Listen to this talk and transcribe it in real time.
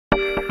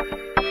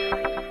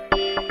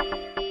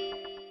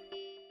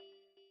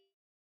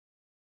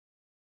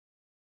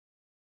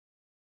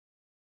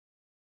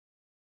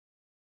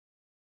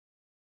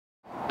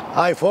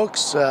Hi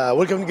folks,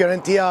 welcome to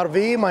Guaranty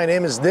RV. My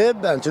name is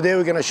Dib, and today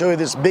we're going to show you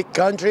this big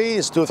country.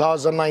 It's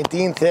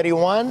 2019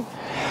 31.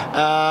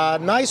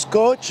 Nice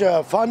coach,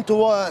 fun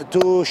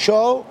to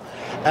show.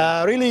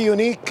 Really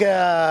unique,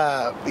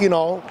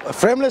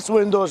 frameless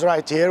windows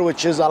right here,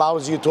 which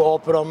allows you to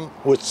open them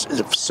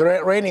with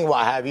raining,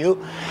 what have you.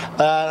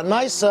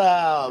 Nice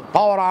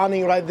power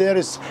awning right there.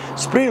 It's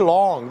pretty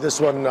long,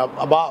 this one,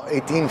 about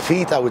 18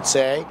 feet I would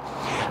say.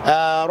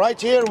 Right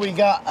here we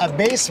got a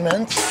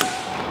basement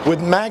with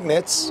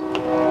magnets,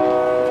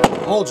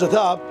 holds it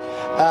up.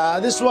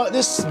 This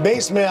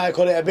basement, I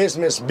call it a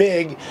basement, is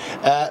big,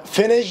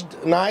 finished,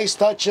 nice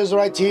touches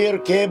right here,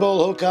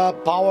 cable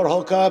hookup, power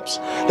hookups.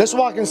 Let's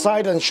walk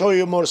inside and show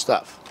you more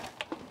stuff.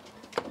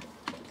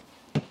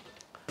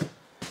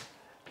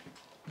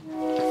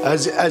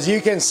 As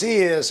you can see,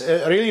 it's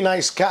a really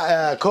nice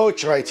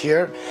coach right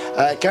here.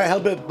 Can't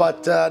help it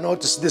but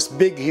notice this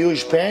big,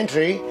 huge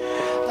pantry.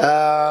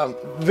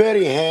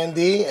 Very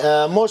handy.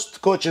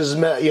 Most coaches,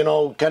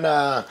 kind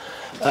of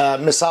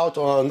miss out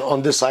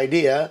on this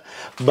idea,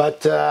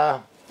 but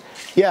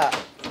yeah,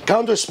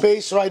 counter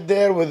space right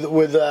there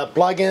with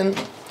plug-in,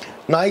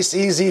 nice,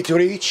 easy to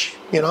reach.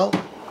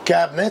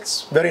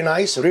 Cabinets, very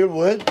nice, real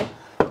wood,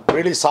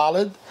 really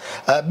solid.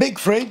 Big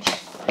fridge.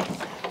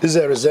 This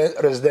is a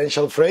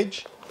residential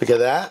fridge. Look at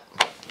that,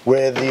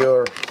 with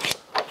your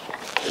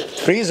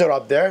freezer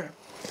up there.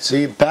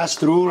 See, pass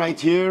through right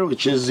here,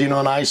 which is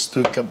nice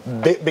to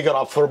bigger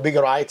up for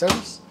bigger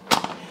items.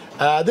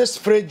 This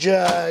fridge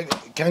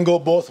can go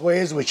both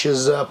ways, which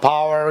is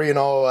power,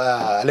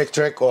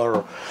 electric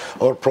or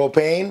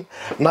propane.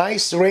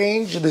 Nice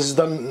range. This is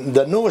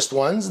the newest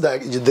ones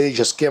that they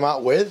just came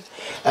out with.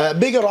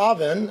 Bigger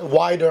oven,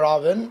 wider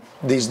oven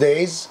these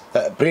days.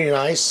 Pretty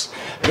nice,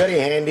 very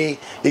handy.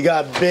 You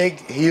got big,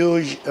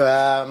 huge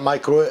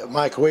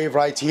microwave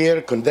right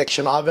here,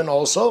 convection oven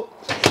also.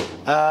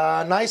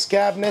 Nice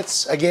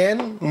cabinets,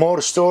 again, more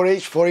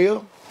storage for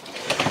you.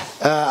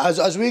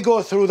 As we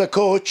go through the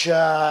coach,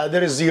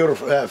 there is your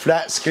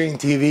flat screen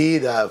TV,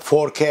 the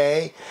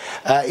 4K,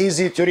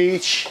 easy to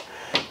reach,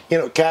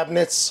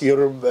 cabinets,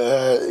 your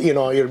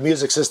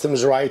music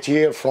systems right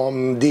here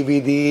from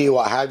DVD,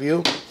 what have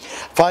you.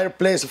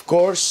 Fireplace, of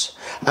course.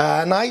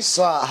 Nice,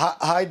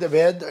 hide the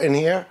bed in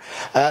here.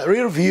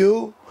 Rear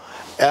view.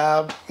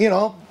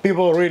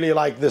 People really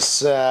like this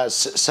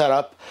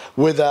setup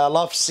with a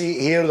love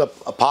seat here, the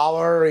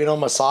power,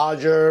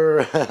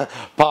 massager,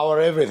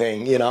 power,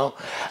 everything,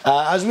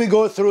 As we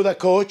go through the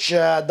coach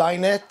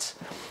dinette,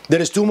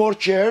 there is 2 more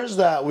chairs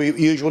that we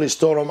usually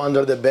store them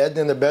under the bed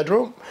in the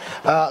bedroom.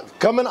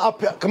 Come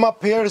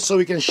up here so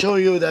we can show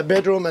you the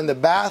bedroom and the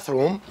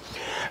bathroom.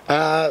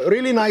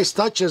 Really nice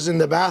touches in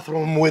the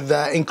bathroom with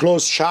the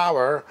enclosed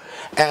shower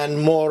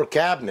and more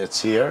cabinets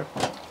here.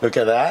 Look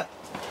at that.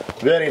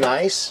 Very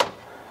nice.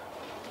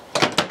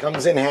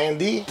 Comes in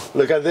handy.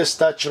 Look at this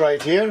touch right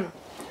here.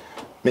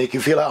 Make you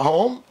feel at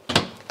home.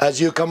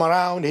 As you come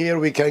around here,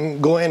 we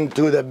can go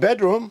into the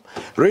bedroom.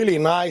 Really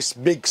nice,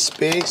 big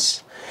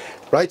space.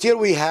 Right here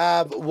we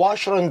have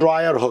washer and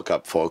dryer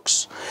hookup,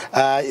 folks.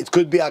 It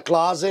could be a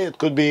closet. It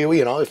could be,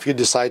 if you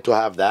decide to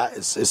have that,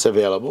 it's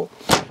available.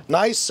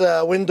 Nice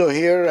window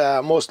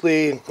here,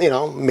 mostly,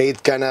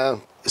 made kind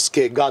of,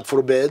 God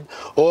forbid,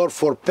 or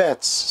for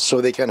pets,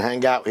 so they can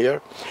hang out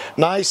here.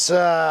 Nice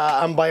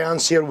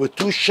ambiance here with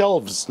 2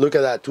 shelves. Look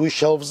at that, 2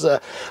 shelves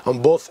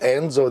on both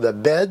ends of the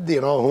bed.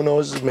 Who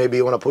knows, maybe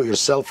you want to put your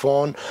cell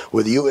phone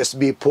with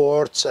USB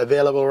ports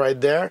available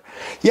right there.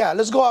 Yeah,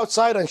 let's go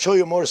outside and show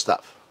you more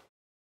stuff.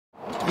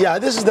 Yeah,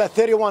 this is the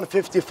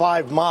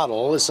 3155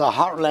 model. It's a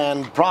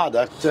Heartland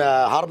product.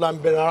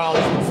 Heartland been around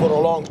for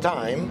a long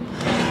time.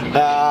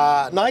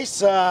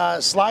 Nice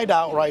slide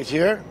out right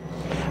here.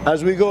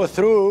 As we go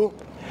through,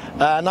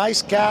 a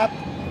nice cap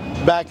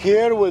back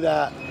here with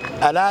a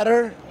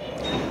ladder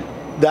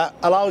that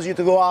allows you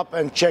to go up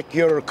and check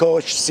your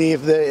coach, see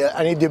if there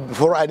any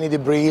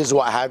debris,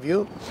 what have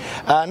you.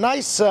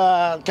 Nice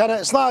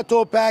it's not a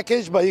tow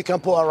package, but you can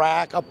put a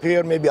rack up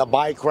here, maybe a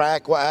bike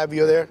rack, what have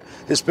you there.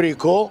 It's pretty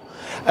cool.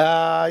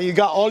 You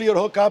got all your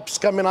hookups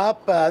coming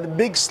up. The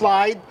big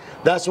slide,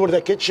 that's where the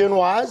kitchen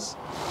was.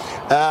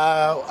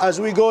 As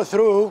we go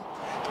through,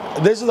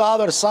 this is the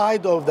other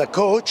side of the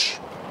coach.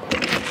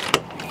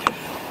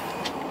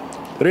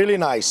 Really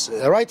nice.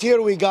 Right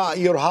here we got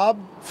your hub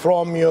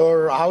from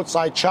your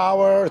outside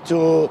shower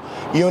to,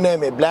 you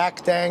name it,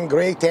 black tank,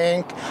 gray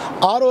tank.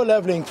 Auto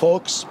leveling,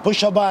 folks.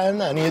 Push a button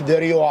and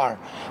there you are.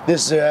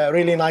 This is a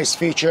really nice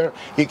feature.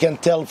 You can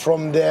tell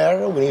from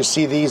there when you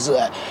see these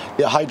the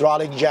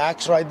hydraulic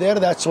jacks right there.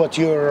 That's what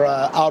your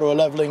auto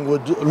leveling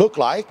would look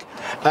like.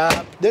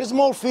 There's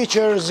more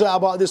features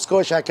about this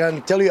coach I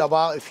can tell you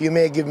about if you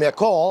may give me a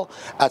call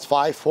at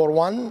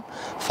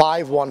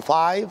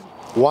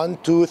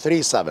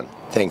 541-515-1237.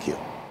 Thank you.